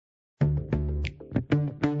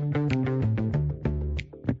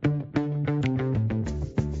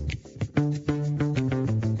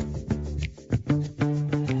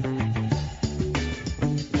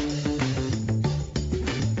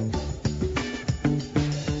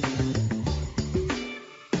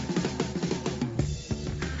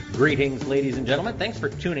Greetings, ladies and gentlemen. Thanks for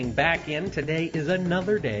tuning back in. Today is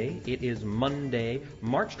another day. It is Monday,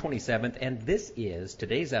 March 27th, and this is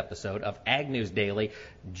today's episode of Ag News Daily.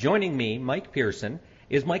 Joining me, Mike Pearson,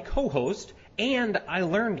 is my co-host, and I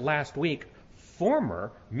learned last week,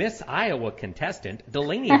 former Miss Iowa contestant,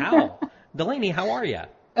 Delaney Howell. Delaney, how are you?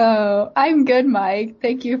 Oh, I'm good, Mike.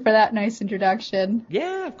 Thank you for that nice introduction.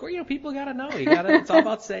 Yeah, of course. People got to know. It's all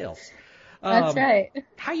about sales. That's right.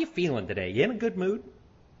 How you feeling today? You in a good mood?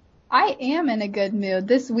 I am in a good mood.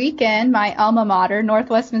 This weekend, my alma mater,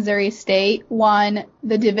 Northwest Missouri State, won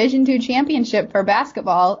the Division II championship for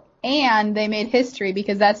basketball, and they made history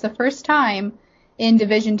because that's the first time in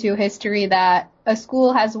Division II history that a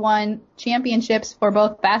school has won championships for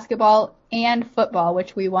both basketball and football,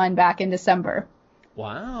 which we won back in December.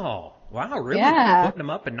 Wow, really? Yeah. Putting them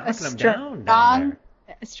up and knocking them down there.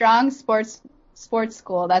 A strong sports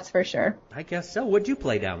school, that's for sure. I guess so. What'd you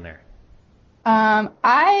play down there?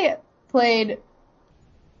 I played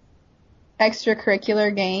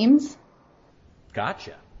extracurricular games.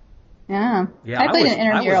 Gotcha. Yeah. I played an I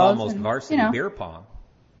intramural. was almost varsity beer pong.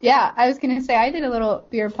 Yeah, I was going to say I did a little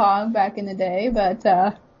beer pong back in the day, but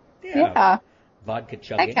yeah. Vodka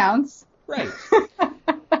chugging. That counts. Right.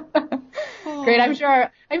 Great. I'm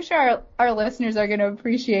sure our listeners are going to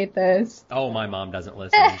appreciate this. Oh, my mom doesn't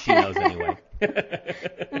listen. She knows anyway.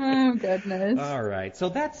 Oh, goodness. All right. So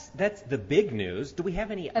that's the big news. Do we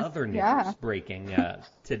have any other news breaking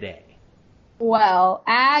today? Well,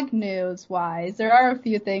 ag news-wise, there are a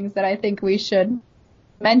few things that I think we should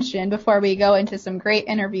mention before we go into some great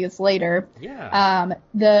interviews later. Yeah.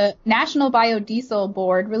 The National Biodiesel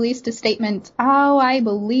Board released a statement, I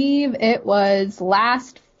believe it was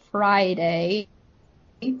last Friday,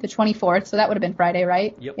 the 24th, so that would have been Friday,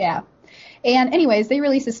 right? Yep. Yeah. And anyways, they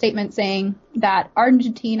released a statement saying that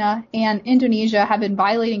Argentina and Indonesia have been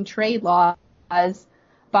violating trade laws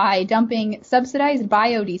by dumping subsidized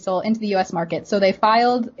biodiesel into the U.S. market. So they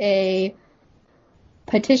filed a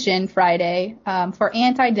petition Friday for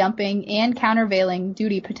anti-dumping and countervailing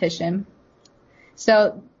duty petition.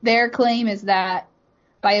 So their claim is that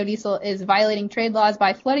biodiesel is violating trade laws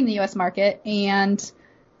by flooding the U.S. market, and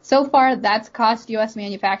so far that's cost U.S.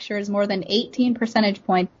 manufacturers more than 18 percentage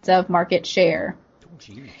points of market share. Oh,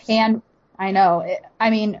 geez. And I know,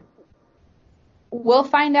 we'll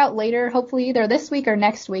find out later, hopefully either this week or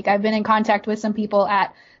next week. I've been in contact with some people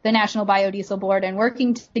at the National Biodiesel Board and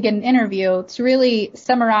working to get an interview to really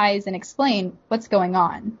summarize and explain what's going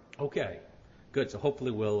on. Okay, good. So hopefully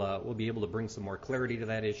we'll be able to bring some more clarity to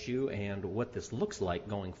that issue and what this looks like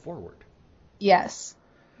going forward. Yes.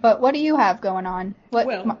 But what do you have going on?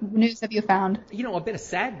 What news have you found? A bit of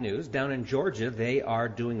sad news. Down in Georgia, they are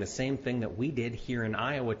doing the same thing that we did here in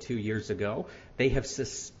Iowa 2 years ago. They have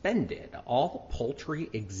suspended all poultry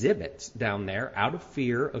exhibits down there out of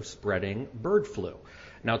fear of spreading bird flu.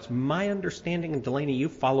 Now, it's my understanding, and Delaney, you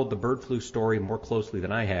followed the bird flu story more closely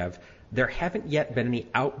than I have, there haven't yet been any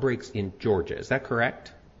outbreaks in Georgia. Is that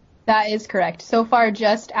correct? That is correct. So far,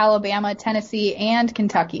 just Alabama, Tennessee, and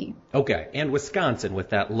Kentucky. Okay, and Wisconsin with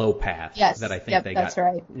that low path that I think they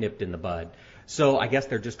got nipped in the bud. So I guess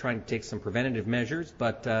they're just trying to take some preventative measures,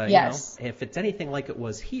 but if it's anything like it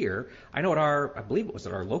was here, I know I believe it was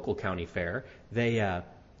at our local county fair, they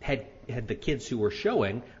had the kids who were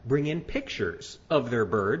showing bring in pictures of their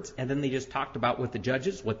birds, and then they just talked about with the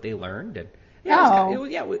judges what they learned, and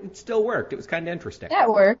it still worked. It was kind of interesting. Yeah,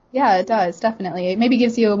 it worked. Yeah, it does, definitely. It maybe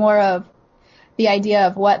gives you more of the idea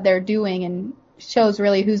of what they're doing and shows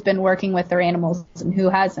really who's been working with their animals and who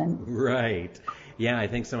hasn't. Right. Yeah, I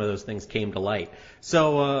think some of those things came to light.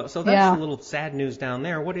 So that's a little sad news down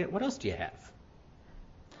there. What else do you have?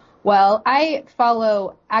 Well, I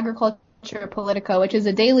follow Agriculture Politico, which is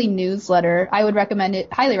a daily newsletter. I would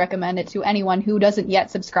highly recommend it to anyone who doesn't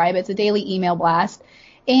yet subscribe. It's a daily email blast.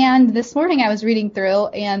 And this morning I was reading through,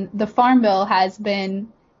 and the Farm Bill has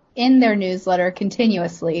been in their newsletter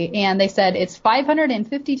continuously. And they said it's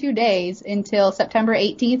 552 days until September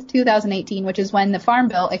 18th, 2018, which is when the Farm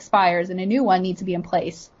Bill expires and a new one needs to be in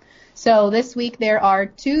place. So this week there are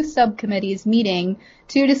 2 subcommittees meeting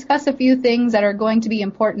to discuss a few things that are going to be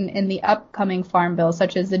important in the upcoming Farm Bill,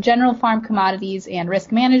 such as the general farm commodities and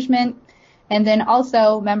risk management. And then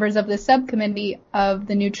also members of the subcommittee of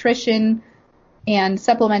the Nutrition and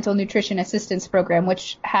Supplemental Nutrition Assistance Program,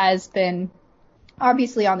 which has been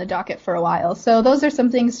obviously on the docket for a while. So those are some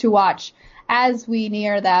things to watch as we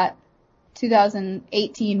near that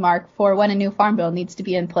 2018 mark for when a new farm bill needs to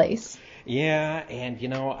be in place. Yeah,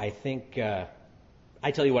 and I think,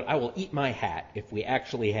 I tell you what, I will eat my hat if we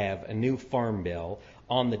actually have a new farm bill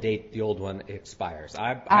on the date the old one expires.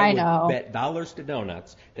 I would bet dollars to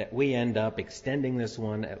donuts that we end up extending this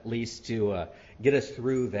one at least to get us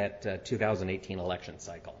through that 2018 election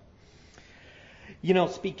cycle. You know,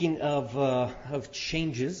 speaking of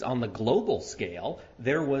changes on the global scale,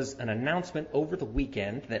 there was an announcement over the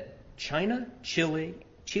weekend that China, Chile,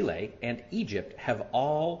 and Egypt have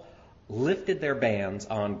all lifted their bans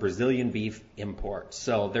on Brazilian beef imports.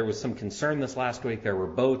 So there was some concern this last week. There were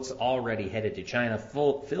boats already headed to China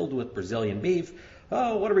filled with Brazilian beef.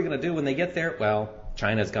 Oh, what are we going to do when they get there? Well,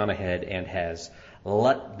 China's gone ahead and has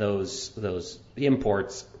let those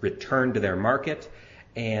imports return to their market.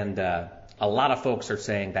 And a lot of folks are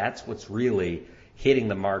saying that's what's really hitting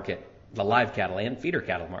the market, the live cattle and feeder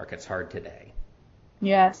cattle markets hard today.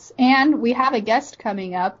 Yes, and we have a guest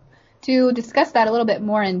coming up to discuss that a little bit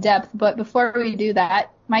more in depth. But before we do that,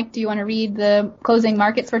 Mike, do you want to read the closing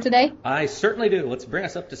markets for today? I certainly do. Let's bring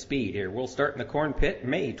us up to speed here. We'll start in the corn pit.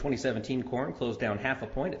 May 2017 corn closed down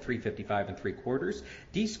 0.5 point at 355 3/4.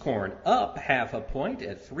 Dees corn up 0.5 point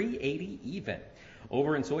at 380 even.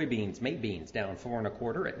 Over in soybeans, May beans down 4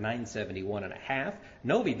 1/4 at 971 1/2.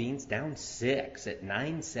 Novi beans down 6 at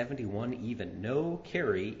 971 even. No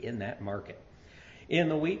carry in that market. In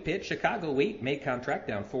the wheat pit, Chicago wheat, May contract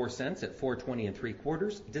down 4 cents at 420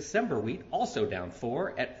 3/4. December wheat also down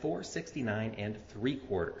 4 at 469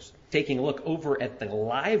 3/4. Taking a look over at the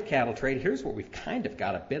live cattle trade, here's where we've kind of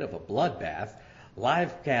got a bit of a bloodbath.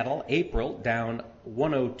 Live cattle, April down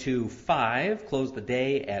 102.5, closed the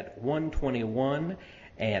day at 121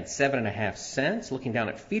 7 1/2 cents. Looking down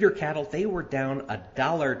at feeder cattle, they were down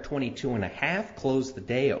 $1.22 1/2, closed the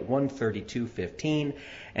day at 132.15.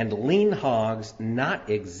 And lean hogs not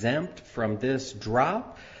exempt from this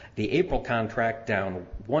drop. The April contract down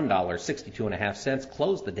 $1.62 1/2 cents,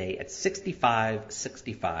 closed the day at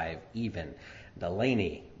 65.65 even.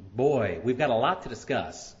 Elaine, boy, we've got a lot to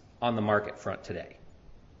discuss on the market front today.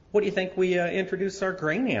 What do you think we introduce our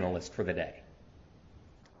grain analyst for the day?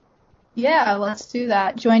 Yeah, let's do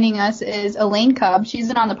that. Joining us is Elaine Cubb. She's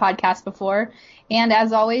been on the podcast before, and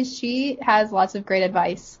as always, she has lots of great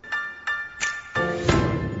advice.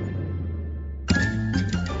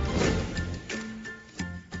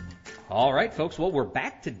 All right, folks. Well, we're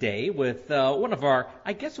back today with one of our,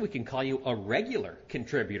 I guess we can call you a regular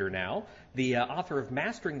contributor now, the author of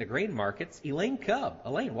Mastering the Grain Markets, Elaine Cubb.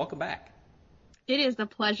 Elaine, welcome back. It is a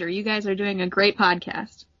pleasure. You guys are doing a great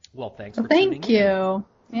podcast. Well, thanks for tuning in. Thank you.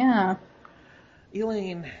 Yeah.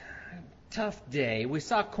 Elaine, tough day. We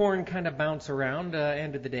saw corn kind of bounce around,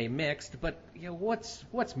 end of the day mixed, but you know, what's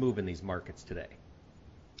moving these markets today?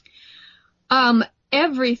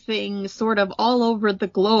 Everything sort of all over the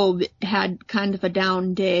globe had kind of a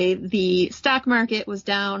down day. The stock market was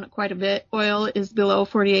down quite a bit. Oil is below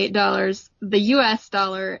 $48. The U.S.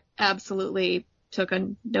 dollar absolutely took a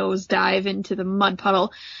nosedive into the mud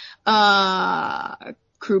puddle.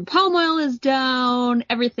 Crude palm oil is down.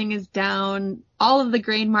 Everything is down. All of the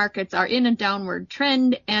grain markets are in a downward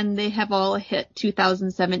trend, and they have all hit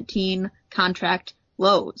 2017 contract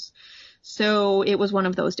lows. So it was one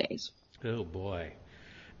of those days. Oh, boy.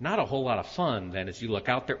 Not a whole lot of fun, then, as you look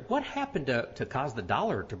out there. What happened to cause the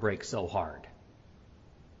dollar to break so hard?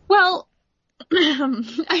 Well,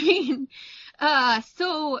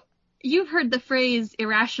 so you've heard the phrase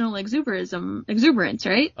irrational exuberance,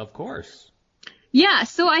 right? Of course. Yeah,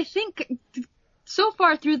 so I think so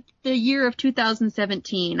far through the year of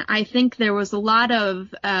 2017, I think there was a lot of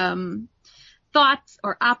thoughts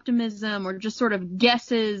or optimism or just sort of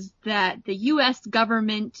guesses that the U.S.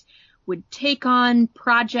 government would take on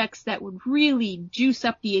projects that would really juice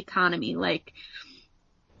up the economy, like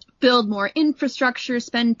build more infrastructure,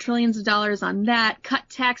 spend trillions of dollars on that, cut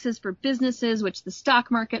taxes for businesses, which the stock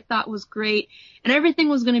market thought was great, and everything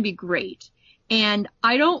was going to be great. And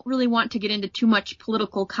I don't really want to get into too much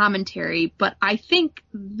political commentary, but I think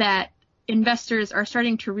that investors are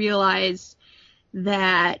starting to realize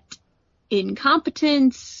that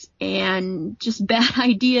incompetence and just bad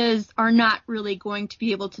ideas are not really going to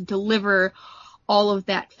be able to deliver all of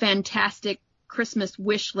that fantastic Christmas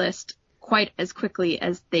wish list quite as quickly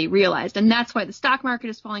as they realized. And that's why the stock market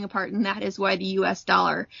is falling apart, and that is why the U.S.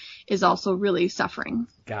 dollar is also really suffering.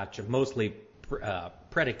 Gotcha. Mostly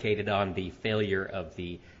predicated on the failure of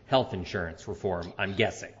the health insurance reform, I'm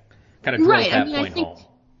guessing. Kind of drove that point home.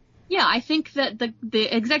 Yeah, I think that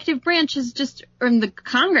the executive branch is just, or in the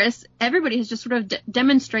Congress, everybody has just sort of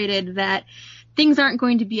demonstrated that things aren't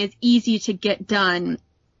going to be as easy to get done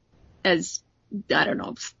as, I don't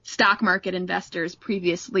know, stock market investors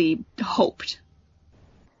previously hoped.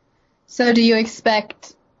 So do you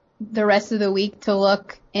expect the rest of the week to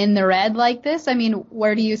look in the red like this? I mean,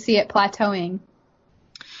 where do you see it plateauing?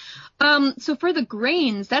 So for the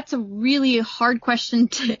grains, that's a really hard question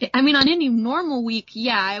on any normal week,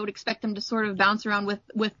 yeah, I would expect them to sort of bounce around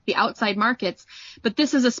with the outside markets. But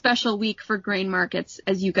this is a special week for grain markets.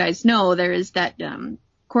 As you guys know, there is that,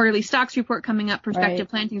 quarterly stocks report coming up, prospective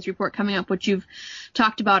plantings report coming up, which you've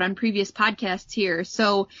talked about on previous podcasts here.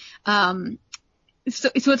 So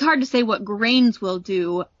it's hard to say what grains will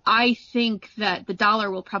do. I think that the dollar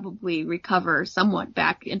will probably recover somewhat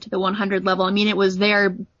back into the 100 level. I mean, it was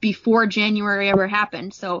there before January ever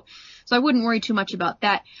happened. So I wouldn't worry too much about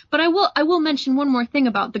that. But I will mention one more thing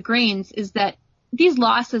about the grains is that these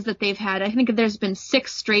losses that they've had, I think there's been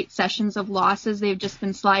 6 straight sessions of losses. They've just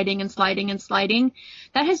been sliding and sliding and sliding.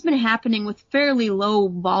 That has been happening with fairly low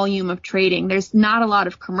volume of trading. There's not a lot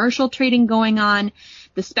of commercial trading going on.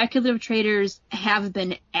 The speculative traders have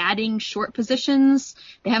been adding short positions.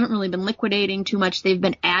 They haven't really been liquidating too much. They've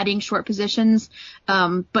been adding short positions.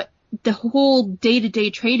 But the whole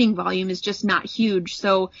day-to-day trading volume is just not huge.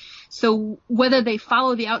 So whether they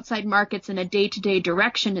follow the outside markets in a day-to-day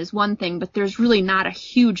direction is one thing, but there's really not a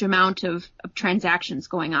huge amount of transactions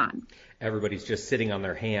going on. Everybody's just sitting on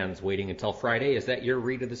their hands waiting until Friday. Is that your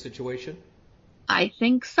read of the situation? I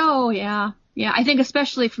think so, yeah. Yeah, I think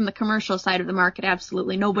especially from the commercial side of the market,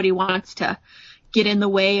 absolutely. Nobody wants to get in the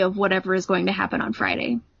way of whatever is going to happen on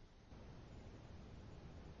Friday.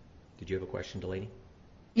 Did you have a question, Delaney?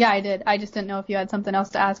 Yeah, I did. I just didn't know if you had something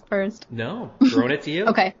else to ask first. No, throwing it to you.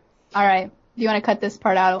 Okay. All right. Do you want to cut this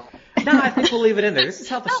part out? No, I think we'll leave it in there. This is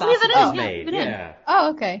how the sausage is made. Yeah.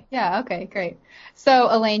 Oh, okay. Yeah, okay, great. So,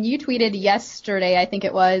 Elaine, you tweeted yesterday, I think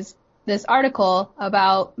it was, this article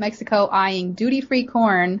about Mexico eyeing duty-free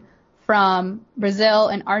corn from Brazil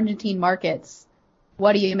and Argentine markets.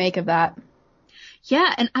 What do you make of that?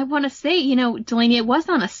 Yeah, and I want to say, Delaney, it was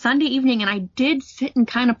on a Sunday evening, and I did sit and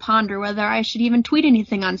kind of ponder whether I should even tweet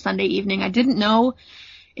anything on Sunday evening. I didn't know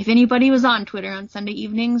if anybody was on Twitter on Sunday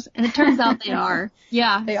evenings, and it turns out they are.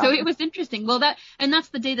 Yeah, so it was interesting. Well, that's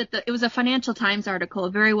the day that it was a Financial Times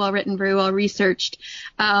article, very well written, very well researched.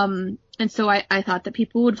 And so I thought that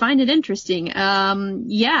people would find it interesting.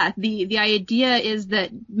 The idea is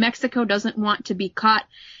that Mexico doesn't want to be caught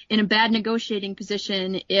in a bad negotiating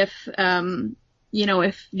position if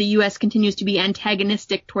the U.S. continues to be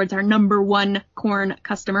antagonistic towards our number one corn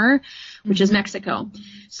customer, which is Mexico.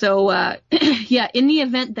 So, in the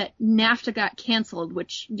event that NAFTA got canceled,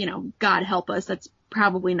 which, God help us, that's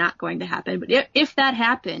probably not going to happen. But if that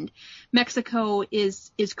happened, Mexico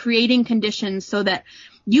is creating conditions so that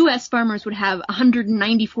U.S. farmers would have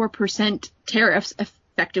 194% tariffs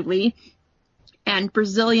effectively, and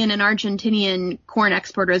Brazilian and Argentinian corn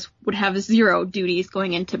exporters would have 0 duties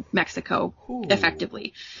going into Mexico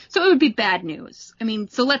effectively. So it would be bad news. I mean,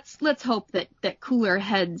 so let's hope that cooler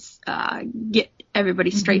heads get everybody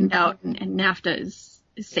straightened out and NAFTA is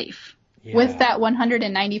safe. Yeah. With that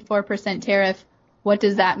 194% tariff, what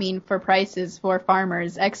does that mean for prices for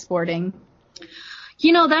farmers exporting?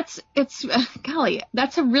 That's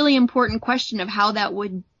a really important question of how that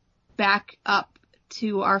would back up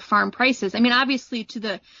to our farm prices. I mean, obviously to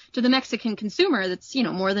the Mexican consumer, that's,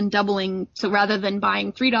 more than doubling. So rather than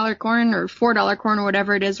buying $3 corn or $4 corn or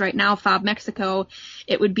whatever it is right now, FOB Mexico,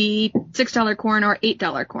 it would be $6 corn or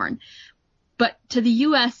 $8 corn. But to the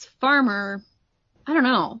U.S. farmer, I don't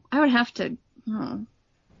know. I would have to,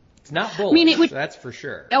 It's not bullish, that's for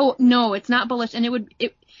sure. Oh, no, it's not bullish. And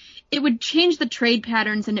it would change the trade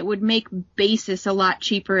patterns, and it would make basis a lot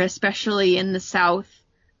cheaper, especially in the South.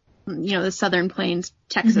 The Southern Plains,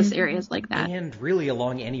 Texas areas like that. And really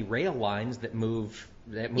along any rail lines that move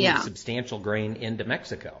substantial grain into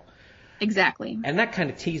Mexico. Exactly. And that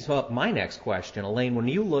kind of tees up my next question, Elaine. When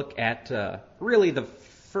you look at really the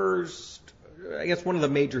first, I guess one of the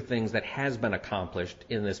major things that has been accomplished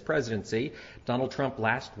in this presidency, Donald Trump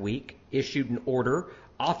last week issued an order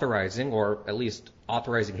authorizing, or at least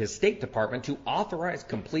authorizing his State Department to authorize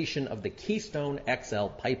completion of the Keystone XL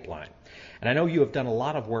pipeline. And I know you have done a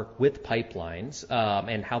lot of work with pipelines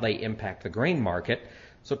and how they impact the grain market.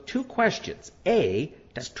 So 2 questions. A,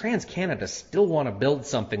 does TransCanada still want to build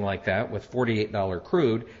something like that with $48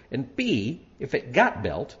 crude? And B, if it got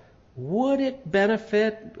built, would it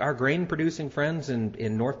benefit our grain-producing friends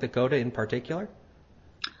in North Dakota in particular?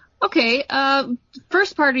 Okay,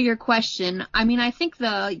 first part of your question, I mean, I think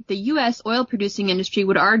the U.S. oil producing industry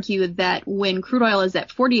would argue that when crude oil is at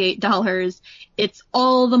 $48, it's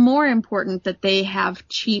all the more important that they have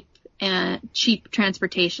cheap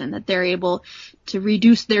transportation, that they're able to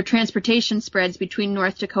reduce their transportation spreads between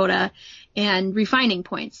North Dakota and refining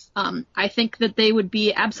points. I think that they would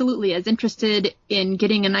be absolutely as interested in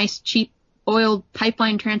getting a nice cheap oil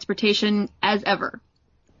pipeline transportation as ever.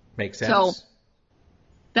 Makes sense. So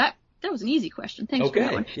That was an easy question. Thanks for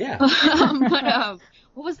that one. Yeah. But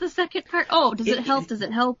what was the second part? Oh, does it help? Does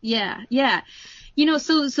it help? Yeah.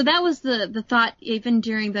 So that was the thought even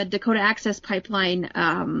during the Dakota Access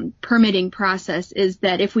Pipeline permitting process, is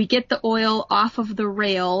that if we get the oil off of the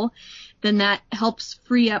rail, then that helps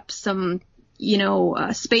free up some,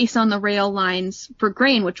 space on the rail lines for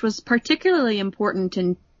grain, which was particularly important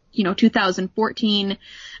in 2014,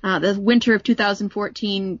 the winter of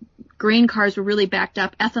 2014, grain cars were really backed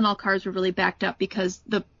up. Ethanol cars were really backed up because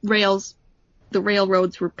the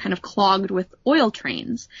railroads were kind of clogged with oil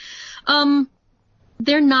trains.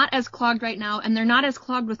 They're not as clogged right now, and they're not as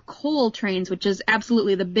clogged with coal trains, which is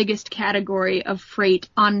absolutely the biggest category of freight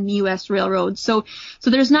on U.S. railroads. So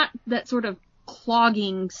there's not that sort of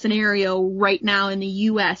clogging scenario right now in the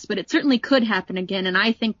U.S., but it certainly could happen again, and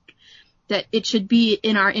I think that it should be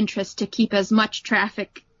in our interest to keep as much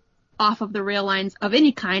traffic off of the rail lines of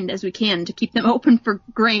any kind as we can, to keep them open for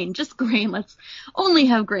grain, just grain. Let's only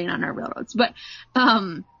have grain on our railroads. But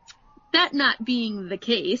that not being the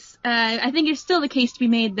case, I think it's still the case to be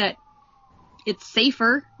made that it's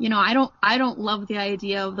safer. I don't love the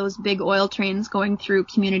idea of those big oil trains going through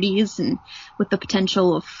communities and with the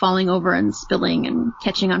potential of falling over and spilling and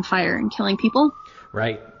catching on fire and killing people.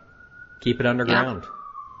 Right. Keep it underground.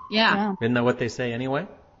 Yeah. Isn't that what they say anyway?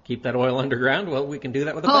 Keep that oil underground? Well, we can do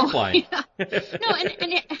that with a pipeline. Yeah. No,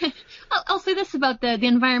 and I'll say this about the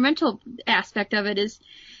environmental aspect of it is,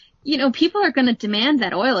 people are going to demand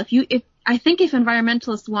that oil. I think if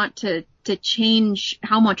environmentalists want to change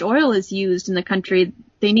how much oil is used in the country,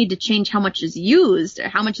 they need to change how much is used or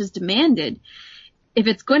how much is demanded. If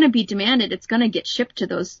it's going to be demanded, it's going to get shipped to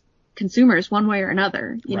those consumers one way or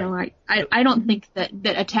another. I don't think that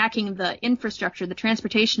attacking the infrastructure, the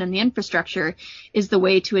transportation and the infrastructure, is the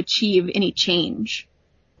way to achieve any change.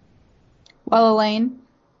 Well, Elaine,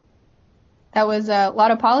 that was a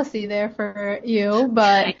lot of policy there for you,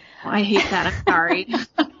 but I hate that. I'm sorry.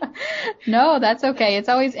 No, that's okay. It's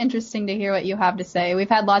always interesting to hear what you have to say. We've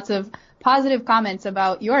had lots of positive comments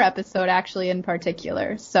about your episode, actually, in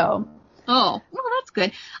particular. So. Oh, well, that's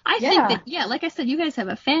good. I think that, like I said, you guys have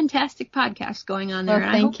a fantastic podcast going on there.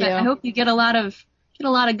 Well, thank you. I hope you get a lot of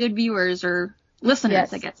good viewers or listeners.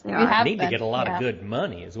 Yes, I guess they are. We need to get a lot of good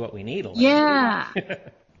money is what we need. Yeah.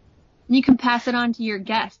 You can pass it on to your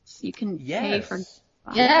guests. You can pay for.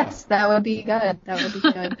 Yes, that would be good.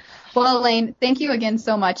 Well, Elaine, thank you again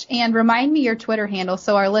so much. And remind me your Twitter handle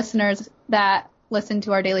so our listeners that listen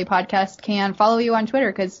to our daily podcast can follow you on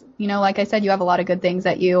Twitter, because, like I said, you have a lot of good things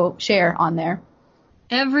that you share on there.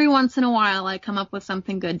 Every once in a while, I come up with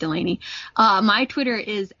something good, Delaney. My Twitter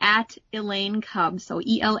is @ElaineCub, so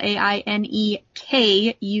ELAINEKUB,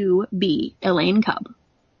 Elaine Cub.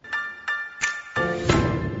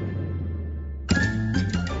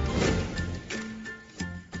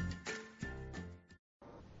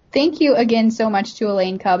 Thank you again so much to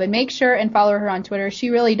Elaine Cub, and make sure and follow her on Twitter. She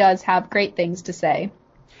really does have great things to say.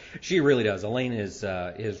 She really does. Elaine is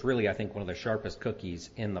really, I think, one of the sharpest cookies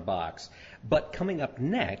in the box. But coming up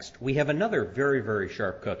next, we have another very, very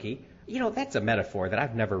sharp cookie. That's a metaphor that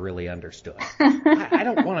I've never really understood. I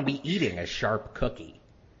don't want to be eating a sharp cookie,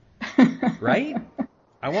 right?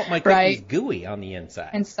 I want my cookies gooey on the inside.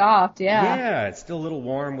 And soft, yeah. Yeah, it's still a little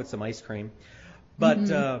warm with some ice cream.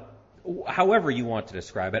 But however you want to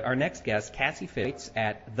describe it, our next guest, Cassie Fish,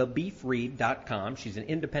 at thebeefread.com. She's an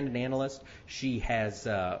independent analyst. She has,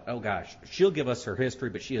 she'll give us her history,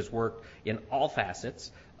 but she has worked in all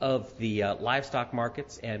facets of the livestock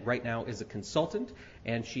markets, and right now is a consultant,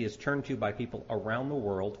 and she is turned to by people around the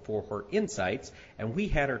world for her insights. And we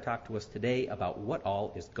had her talk to us today about what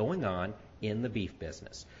all is going on in the beef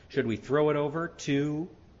business. Should we throw it over to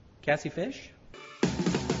Cassie Fish?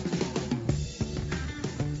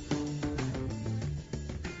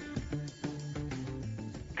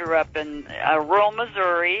 Grew up in rural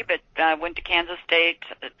Missouri, but went to Kansas State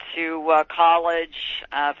to college,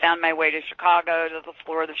 found my way to Chicago, to the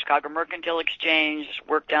floor of the Chicago Mercantile Exchange,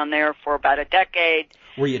 worked down there for about a decade.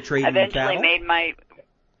 Were you trading Eventually cattle?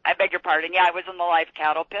 I beg your pardon, I was in the live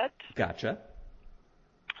cattle pit. Gotcha.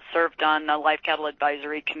 Served on the Live Cattle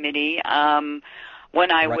Advisory Committee.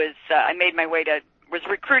 When I made my way was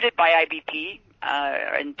recruited by IBP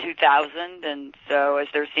in 2000, and so as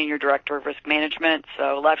their senior director of risk management,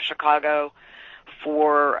 so left Chicago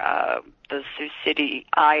for the Sioux City,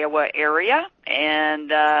 Iowa area, and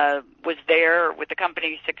was there with the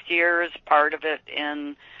company 6 years, part of it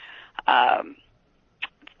in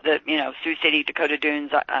the Sioux City, Dakota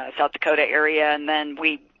Dunes, South Dakota area, and then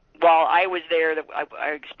while I was there, I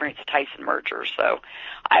experienced a Tyson merger, so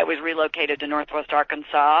I was relocated to Northwest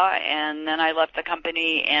Arkansas, and then I left the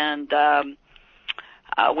company and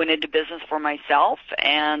went into business for myself,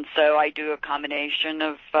 and so I do a combination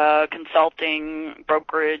of consulting,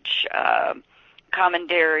 brokerage,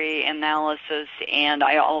 commentary, analysis, and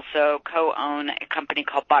I also co-own a company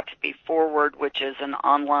called Box Beef Forward, which is an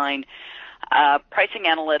online pricing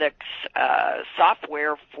analytics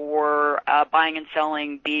software for buying and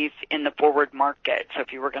selling beef in the forward market. So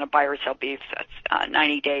if you were going to buy or sell beef, that's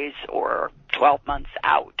 90 days or 12 months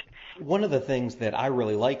out. One of the things that I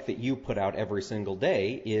really like that you put out every single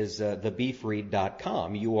day is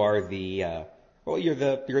thebeefread.com. You are you're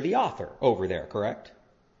the author over there, correct?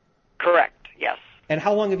 Correct, yes. And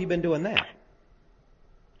how long have you been doing that?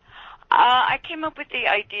 I came up with the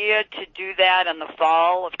idea to do that in the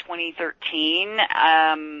fall of 2013.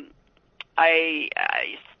 I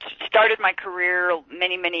started my career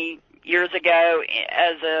many years ago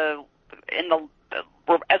as a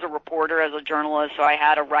reporter, as a journalist, so I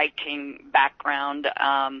had a writing background.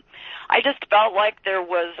 I just felt like there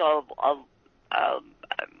was a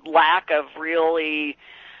lack of really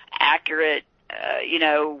accurate,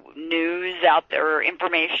 news out there,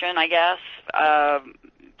 information, I guess,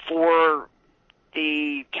 for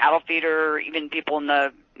the cattle feeder, even people in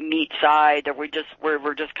the meat side, that we're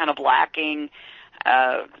just kind of lacking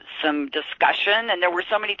some discussion. And there were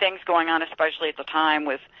so many things going on, especially at the time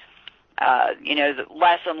with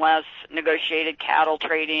less and less negotiated cattle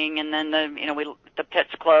trading, and then the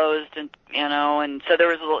pits closed, and so there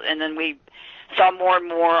was and then we saw more and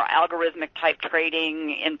more algorithmic type trading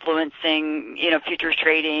influencing futures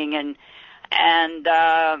trading, and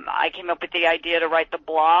I came up with the idea to write the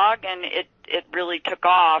blog, and it really took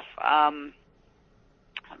off.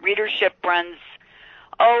 Readership runs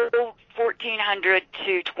 1,400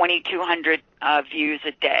 to 2,200 views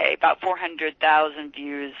a day, about 400,000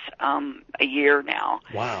 views a year now.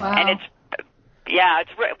 Wow. And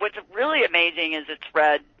what's really amazing is it's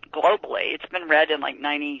read globally. It's been read in like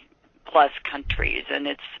 90 plus countries, and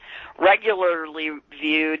it's regularly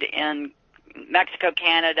viewed in Mexico,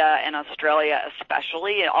 Canada, and Australia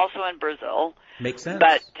especially, and also in Brazil. Makes sense.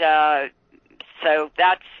 But so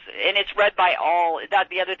that's, and it's read by all.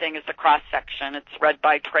 The other thing is the cross section. It's read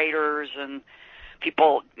by traders and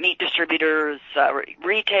people, meat distributors,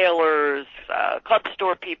 retailers, club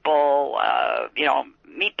store people,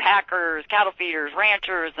 meat packers, cattle feeders,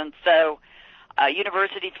 ranchers, and so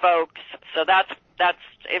university folks. So that's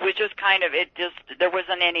it was just kind of, there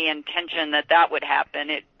wasn't any intention that would happen.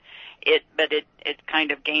 But it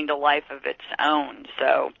kind of gained a life of its own.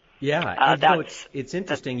 So yeah, it's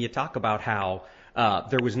interesting. You talk about how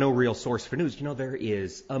there was no real source for news. There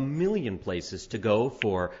is a million places to go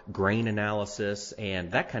for grain analysis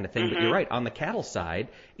and that kind of thing. Mm-hmm. But you're right, on the cattle side,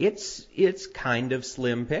 it's kind of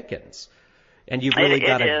slim pickings. And you've really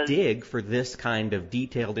got to dig for this kind of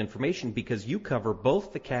detailed information because you cover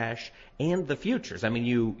both the cash and the futures. I mean,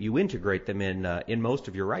 you integrate them in most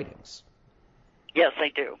of your writings. Yes, I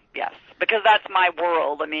do. Yes, because that's my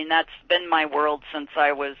world. I mean, that's been my world since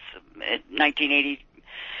I was in 1980.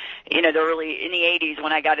 In the 80s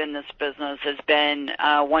when I got in this business, has been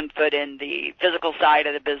one foot in the physical side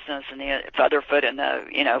of the business and the other foot in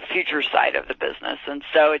the future side of the business. And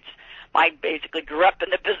so I basically grew up in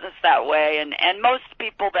the business that way. And most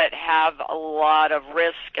people that have a lot of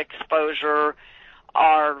risk exposure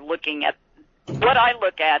are looking at. What I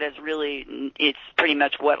look at is really, it's pretty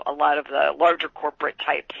much what a lot of the larger corporate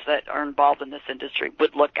types that are involved in this industry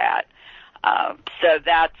would look at. So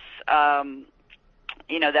that's,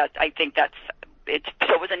 that I think so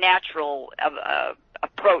it was a natural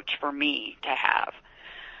approach for me to have.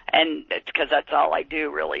 And it's because that's all I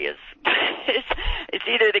do really is, it's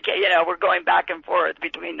either we're going back and forth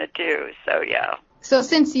between the two. So yeah. So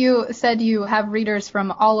since you said you have readers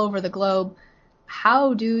from all over the globe,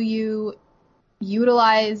 how do you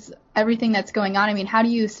utilize everything that's going on? I mean, how do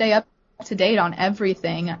you stay up to date on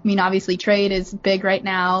everything? I mean, obviously trade is big right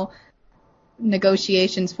now,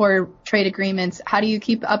 negotiations for trade agreements. How do you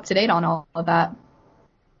keep up to date on all of that?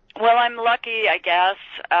 Well, I'm lucky, I guess,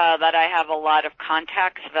 that I have a lot of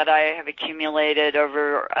contacts that I have accumulated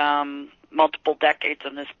over multiple decades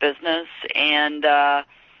in this business, and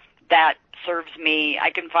that serves me. I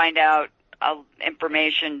can find out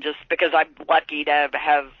information just because I'm lucky to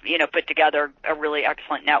have put together a really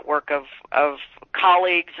excellent network of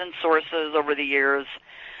colleagues and sources over the years,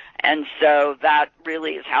 and so that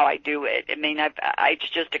really is how I do it. I mean, it's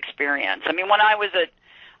just experience. I mean, when I was at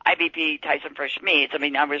IBP Tyson Fresh Meats, I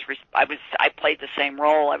mean, I played the same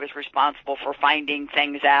role. I was responsible for finding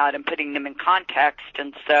things out and putting them in context,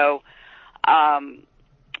 and so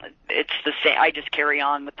it's the same. I just carry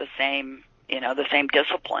on with the same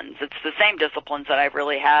disciplines. It's the same disciplines that I've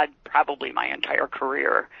really had probably my entire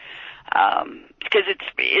career. because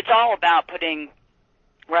it's all about putting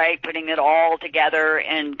it all together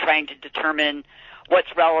and trying to determine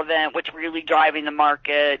what's relevant, what's really driving the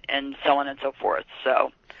market, and so on and so forth.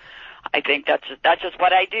 So I think that's just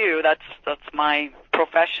what I do. That's my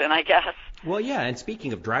profession, I guess. Well, yeah, and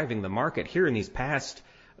speaking of driving the market, here in these past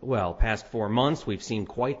 4 months, we've seen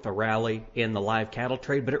quite the rally in the live cattle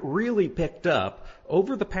trade, but it really picked up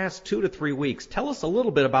over the past 2 to 3 weeks. Tell us a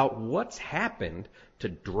little bit about what's happened to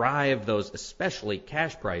drive those, especially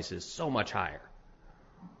cash prices, so much higher.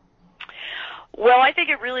 Well, I think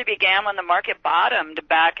it really began when the market bottomed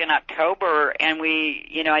back in October, and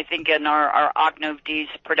I think in our Octave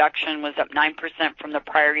production was up 9% from the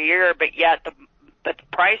prior year, but yet the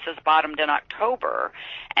prices bottomed in October,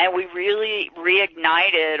 and we really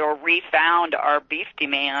reignited or refound our beef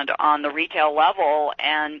demand on the retail level,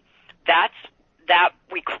 and that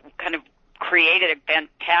we kind of created a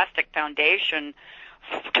fantastic foundation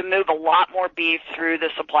to move a lot more beef through the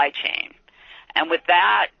supply chain. And with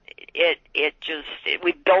that,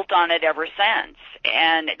 we built on it ever since.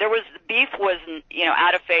 And beef was,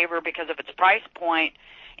 out of favor because of its price point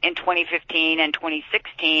in 2015 and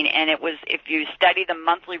 2016. And it was, if you study the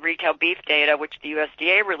monthly retail beef data, which the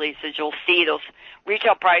USDA releases, you'll see those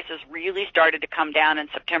retail prices really started to come down in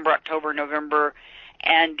September, October, November,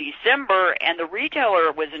 and December. And the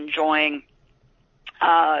retailer was enjoying,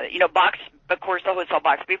 of course, the wholesale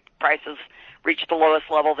box beef prices reached the lowest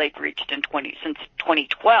level they've reached since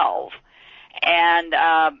 2012. And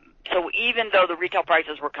so even though the retail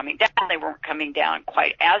prices were coming down, they weren't coming down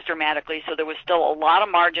quite as dramatically, so there was still a lot of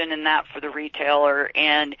margin in that for the retailer.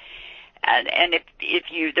 And if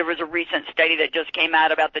there was a recent study that just came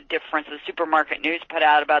out about the difference, the Supermarket News put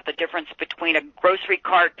out about the difference between a grocery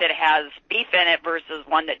cart that has beef in it versus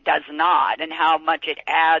one that does not, and how much it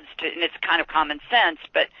adds to, and it's kind of common sense,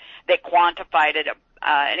 but they quantified it,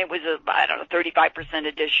 and it was 35%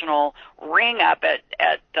 additional ring up at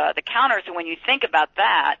the counter. So when you think about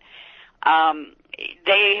that,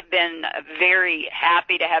 they've been very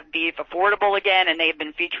happy to have beef affordable again, and they've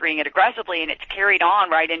been featuring it aggressively, and it's carried on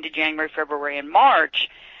right into January, February, and March.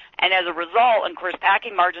 And as a result, and of course,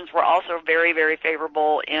 packing margins were also very, very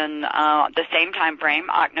favorable in the same time frame,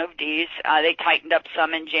 Octave Ds. They tightened up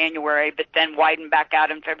some in January, but then widened back out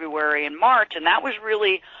in February and March, and that was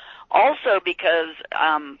really also because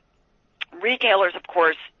retailers, of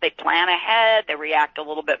course, they plan ahead, they react a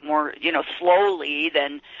little bit more, slowly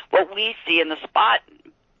than what we see in the spot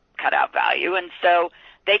cutout value, and so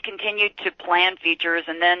they continued to plan features.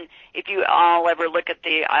 And then if you all ever look at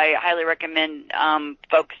I highly recommend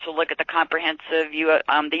folks to look at the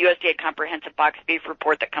the USDA Comprehensive Box Beef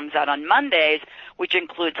Report that comes out on Mondays, which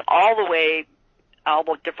includes all the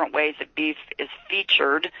different ways that beef is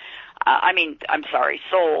featured.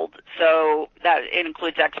 Sold. So that it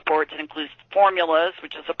includes exports, it includes formulas,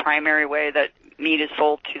 which is the primary way that meat is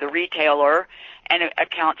sold to the retailer, and it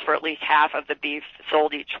accounts for at least half of the beef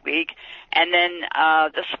sold each week. And then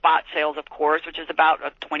the spot sales, of course, which is about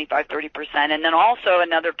 25-30%. And then also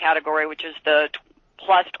another category, which is the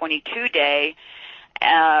plus 22-day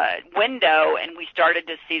window, and we started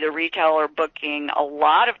to see the retailer booking a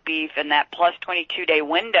lot of beef in that plus 22-day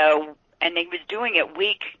window, and they was doing it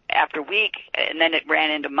week after week, and then it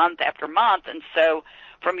ran into month after month. And so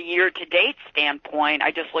from a year-to-date standpoint,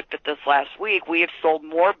 I just looked at this last week, we have sold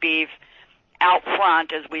more beef out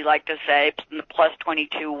front, as we like to say, in the plus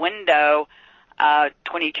 22 window,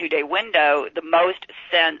 22-day window, the most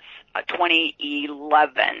since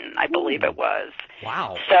 2011, I believe it was.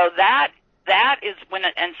 Wow. So that is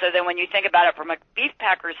and so then when you think about it from a beef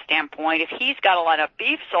packer's standpoint, if he's got a lot of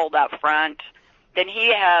beef sold out front, then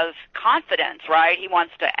he has confidence, right? He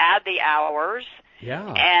wants to add the hours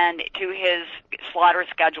and to his slaughter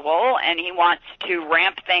schedule, and he wants to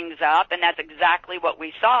ramp things up, and that's exactly what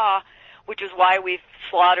we saw, which is why we've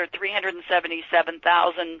slaughtered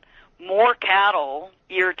 377,000 more cattle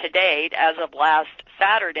year to date as of last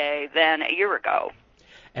Saturday than a year ago,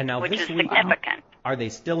 and now which this is significant. Are they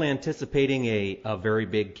still anticipating a very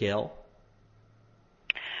big kill?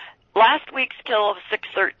 Last week's kill of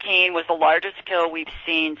 613 was the largest kill we've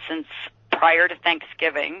seen since prior to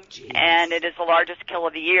Thanksgiving, and it is the largest kill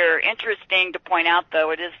of the year. Interesting to point out,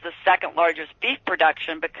 though, it is the second largest beef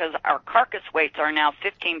production because our carcass weights are now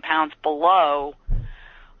 15 pounds below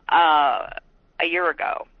a year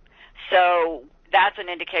ago. So that's an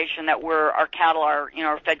indication that our cattle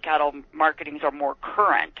our fed cattle marketings are more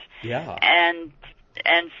current. Yeah.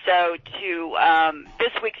 And so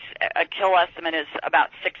this week's kill estimate is about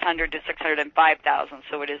 600 to 605,000,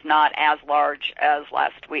 so it is not as large as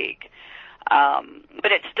last week.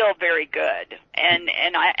 But it's still very good. And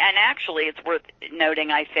actually it's worth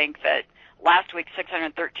noting, I think, that last week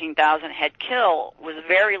 613,000 head kill was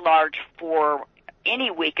very large for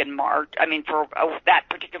any week in March. I mean, for that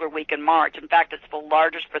particular week in March. In fact, it's the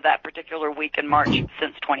largest for that particular week in March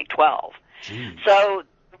since 2012. Jeez. So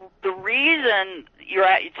the reason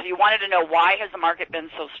so you wanted to know why has the market been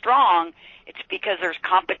so strong? It's because there's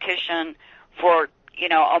competition for,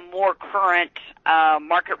 a more current,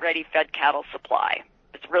 market-ready fed cattle supply.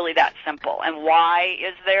 It's really that simple. And why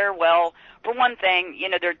is there? Well, for one thing,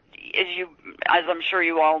 as I'm sure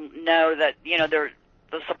you all know, that,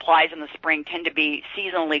 the supplies in the spring tend to be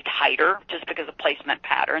seasonally tighter just because of placement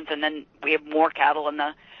patterns. And then we have more cattle in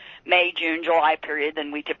the May, June, July period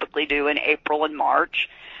than we typically do in April and March.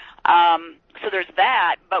 So there's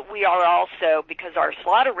that, but we are also, because our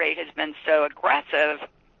slaughter rate has been so aggressive,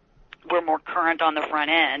 we're more current on the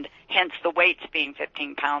front end, hence the weights being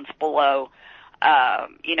 15 pounds below,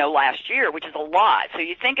 last year, which is a lot. So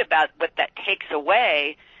you think about what that takes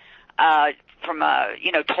away, from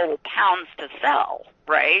total pounds to sell,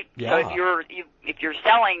 right? Yeah. So if you're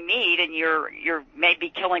selling meat and you're maybe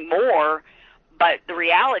killing more, but the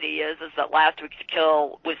reality is that last week's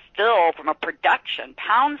kill was still, from a production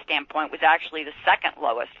pound standpoint, was actually the second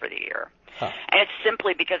lowest for the year. Huh. And it's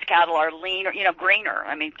simply because cattle are leaner, greener.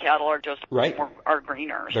 I mean, cattle are just right. are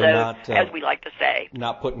greener. They're so, not, as we like to say,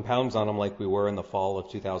 not putting pounds on them like we were in the fall of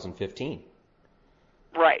 2015.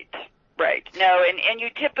 Right. No, and you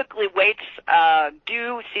typically weights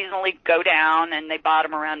do seasonally go down, and they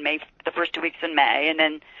bottom around May, the first 2 weeks in May, and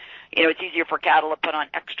then it's easier for cattle to put on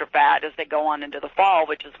extra fat as they go on into the fall,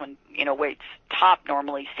 which is when weights top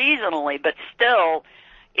normally seasonally, but still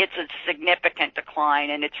it's a significant decline,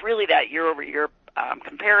 and it's really that year-over-year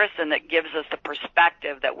comparison that gives us the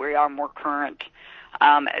perspective that we are more current.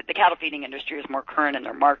 The cattle feeding industry is more current in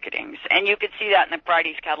their marketings. And you could see that in the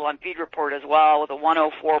Friday's Cattle on Feed report as well, with a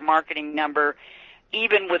 104 marketing number,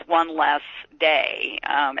 even with one less day,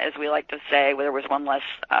 as we like to say, where there was one less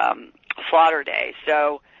slaughter day.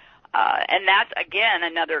 So, and that's, again,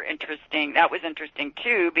 that was interesting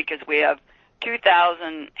too, because we have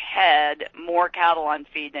 2,000 head more cattle on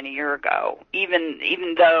feed than a year ago,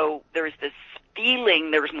 even though there's this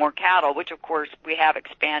feeling there's more cattle, which of course we have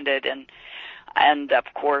expanded, and of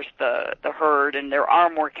course the herd, and there are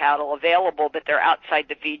more cattle available, but they're outside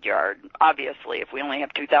the feed yard, obviously, if we only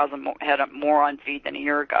have 2,000 head more on feed than a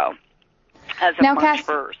year ago, as of March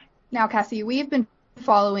 1st. Now, Cassie, we've been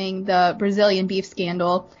following the Brazilian beef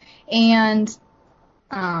scandal, and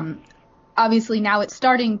obviously now it's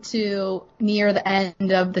starting to near the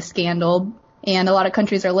end of the scandal, and a lot of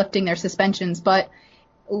countries are lifting their suspensions, but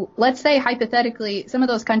let's say hypothetically some of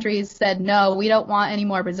those countries said, no, we don't want any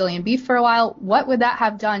more Brazilian beef for a while. What would that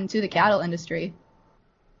have done to the cattle industry?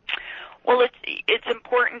 Well, it's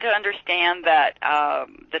important to understand that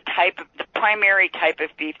the primary type of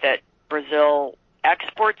beef that Brazil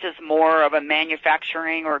exports is more of a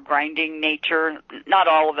manufacturing or grinding nature. Not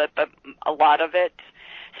all of it, but a lot of it.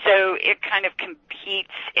 So it kind of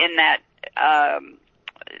competes in that,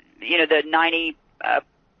 the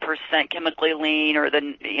 90% chemically lean, or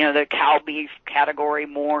the cow beef category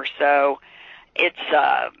more so. It's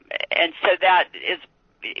and so that is,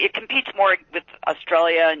 it competes more with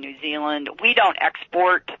Australia and New Zealand. We don't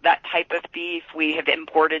export that type of beef. We have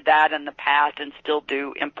imported that in the past and still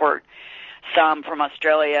do import some from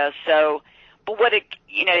Australia. So, but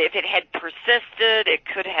if it had persisted, it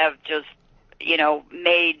could have just,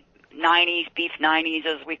 made beef 90s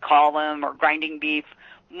as we call them, or grinding beef,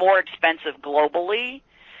 more expensive globally.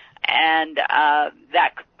 And,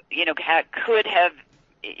 that, could have,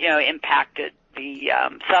 impacted the,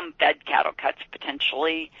 some fed cattle cuts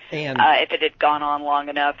potentially, and if it had gone on long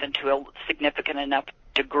enough and to a significant enough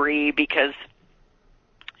degree, because,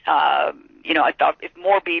 I thought if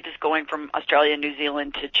more beef is going from Australia and New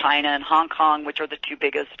Zealand to China and Hong Kong, which are the two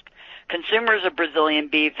biggest consumers of Brazilian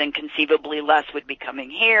beef, then conceivably less would be coming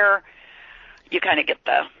here. You kind of get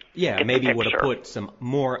the maybe would have put some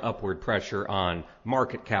more upward pressure on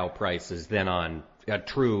market cow prices than on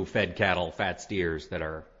true fed cattle, fat steers that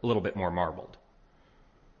are a little bit more marbled.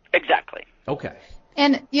 Exactly. Okay.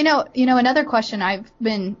 And another question I've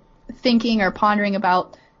been thinking or pondering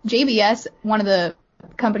about, JBS, one of the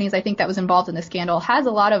companies I think that was involved in the scandal, has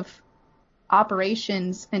a lot of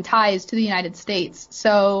operations and ties to the United States.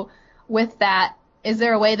 So with that, is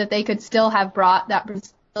there a way that they could still have brought that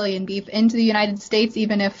Brazilian beef into the United States,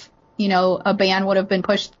 even if, a ban would have been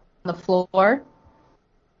pushed on the floor?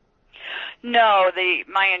 No,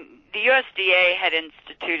 the USDA had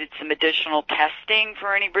instituted some additional testing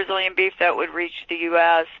for any Brazilian beef that would reach the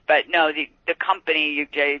U.S., but no, the company,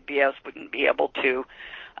 JBS, wouldn't be able to,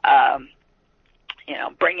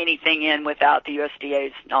 bring anything in without the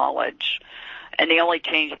USDA's knowledge. And the only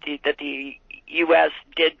change that the U.S.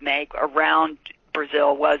 did make around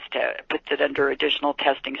Brazil was to put it under additional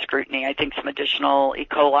testing scrutiny. I think some additional E.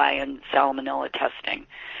 coli and salmonella testing.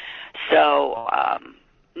 So,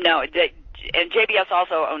 no, and JBS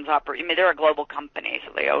also owns they're a global company,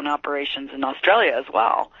 so they own operations in Australia as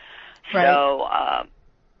well. Right. So,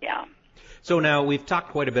 yeah. So now we've talked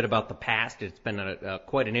quite a bit about the past. It's been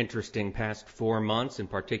quite an interesting past 4 months, in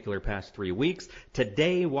particular past 3 weeks.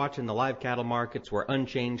 Today, watching the live cattle markets, were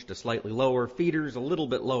unchanged to slightly lower. Feeders a little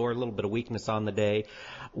bit lower, a little bit of weakness on the day.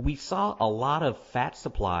 We saw a lot of fat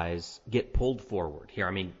supplies get pulled forward here.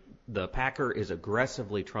 I mean, the packer is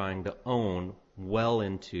aggressively trying to own well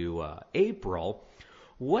into April.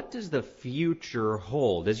 What does the future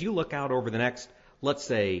hold? As you look out over the next, let's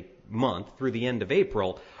say, month through the end of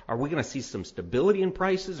April, are we going to see some stability in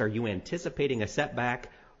prices? Are you anticipating a setback?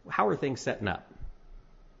 How are things setting up?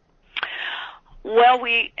 Well,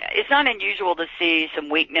 it's not unusual to see some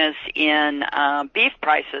weakness in beef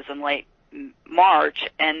prices in late March,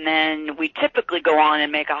 and then we typically go on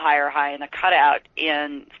and make a higher high in the cutout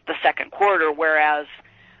in the second quarter, whereas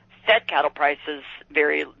fed cattle prices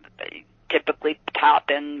very typically top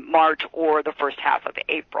in March or the first half of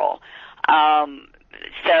April.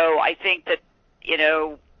 So I think that,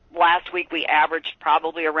 last week we averaged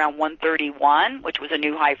probably around 131, which was a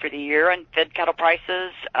new high for the year in fed cattle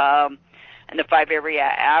prices, and the 5-area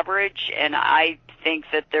average. And I think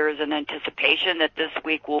that there is an anticipation that this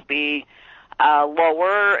week will be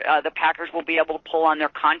lower. The packers will be able to pull on their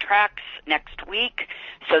contracts next week,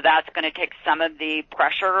 so that's going to take some of the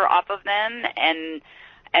pressure off of them. And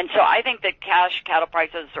so I think that cash cattle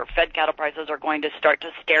prices or fed cattle prices are going to start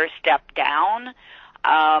to stair step down.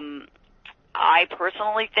 I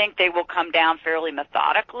personally think they will come down fairly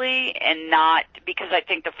methodically, and not because I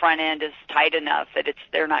think the front end is tight enough that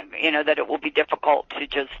that it will be difficult to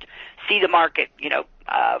just see the market,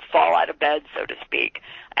 fall out of bed, so to speak,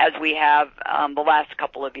 as we have the last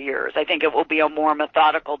couple of years. I think it will be a more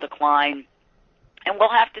methodical decline, and we'll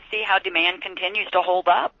have to see how demand continues to hold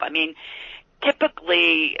up. I mean,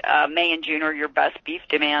 typically, May and June are your best beef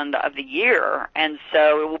demand of the year, and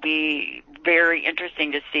so it will be very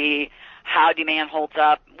interesting to see how demand holds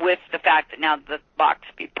up with the fact that now the box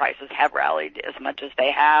beef prices have rallied as much as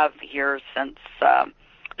they have here since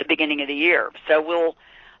the beginning of the year. So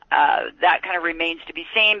that kind of remains to be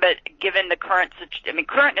seen, but given the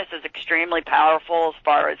currentness is extremely powerful as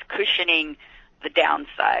far as cushioning the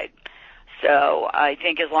downside. So I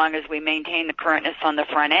think as long as we maintain the currentness on the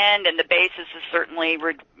front end, and the basis is certainly,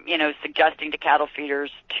 suggesting to cattle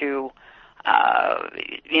feeders to,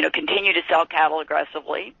 continue to sell cattle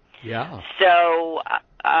aggressively. Yeah. So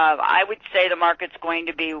I would say the market's going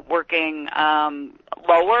to be working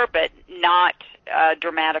lower, but not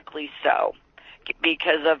dramatically so,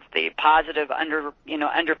 because of the positive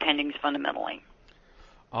underpinnings fundamentally.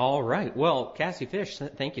 All right. Well, Cassie Fish,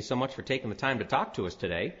 thank you so much for taking the time to talk to us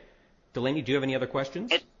today. Delaney, do you have any other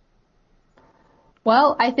questions?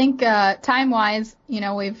 Well, I think time-wise,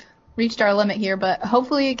 we've reached our limit here, but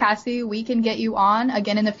hopefully, Cassie, we can get you on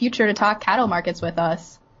again in the future to talk cattle markets with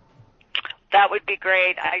us. That would be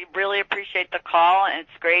great. I really appreciate the call, and it's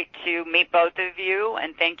great to meet both of you,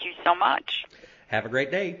 and thank you so much. Have a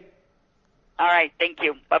great day. All right. Thank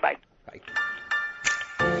you. Bye-bye. Bye.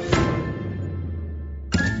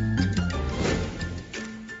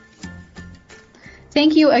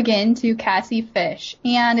 Thank you again to Cassie Fish.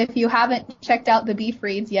 And if you haven't checked out the beef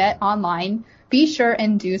reads yet online, be sure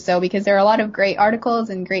and do so, because there are a lot of great articles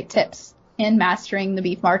and great tips in mastering the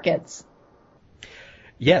beef markets.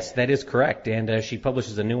 Yes, that is correct. And she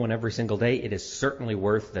publishes a new one every single day. It is certainly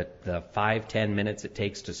worth the 5-10 minutes it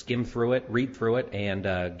takes to skim through it, read through it,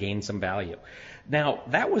 and gain some value. Now,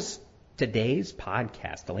 that was today's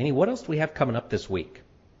podcast. Elaine, what else do we have coming up this week?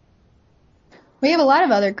 We have a lot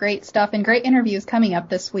of other great stuff and great interviews coming up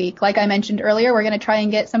this week. Like I mentioned earlier, we're going to try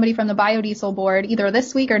and get somebody from the biodiesel board either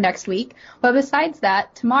this week or next week. But besides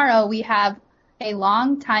that, tomorrow we have a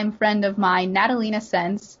longtime friend of mine, Natalina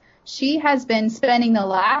Sense. She has been spending the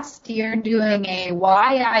last year doing a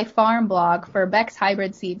YI farm blog for Beck's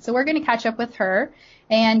Hybrid Seed. So we're going to catch up with her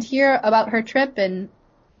and hear about her trip and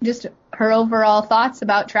just her overall thoughts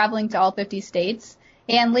about traveling to all 50 states.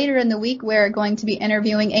 And later in the week, we're going to be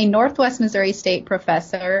interviewing a Northwest Missouri State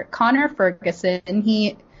professor, Connor Ferguson.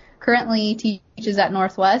 He currently teaches at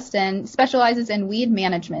Northwest and specializes in weed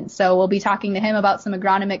management. So we'll be talking to him about some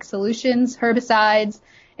agronomic solutions, herbicides,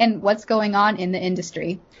 and what's going on in the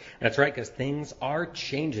industry. That's right, because things are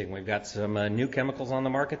changing. We've got some new chemicals on the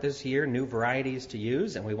market this year, new varieties to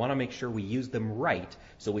use, and we want to make sure we use them right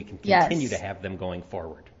so we can continue to have them going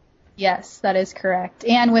forward. Yes, that is correct.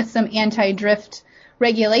 And with some anti-drift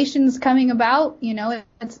regulations coming about,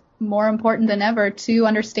 it's more important than ever to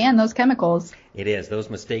understand those chemicals. It is. Those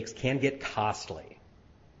mistakes can get costly.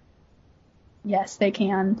 Yes, they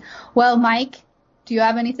can. Well, Mike, do you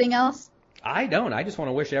have anything else? I don't. I just want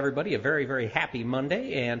to wish everybody a very, very happy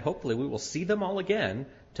Monday, and hopefully we will see them all again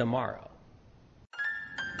tomorrow.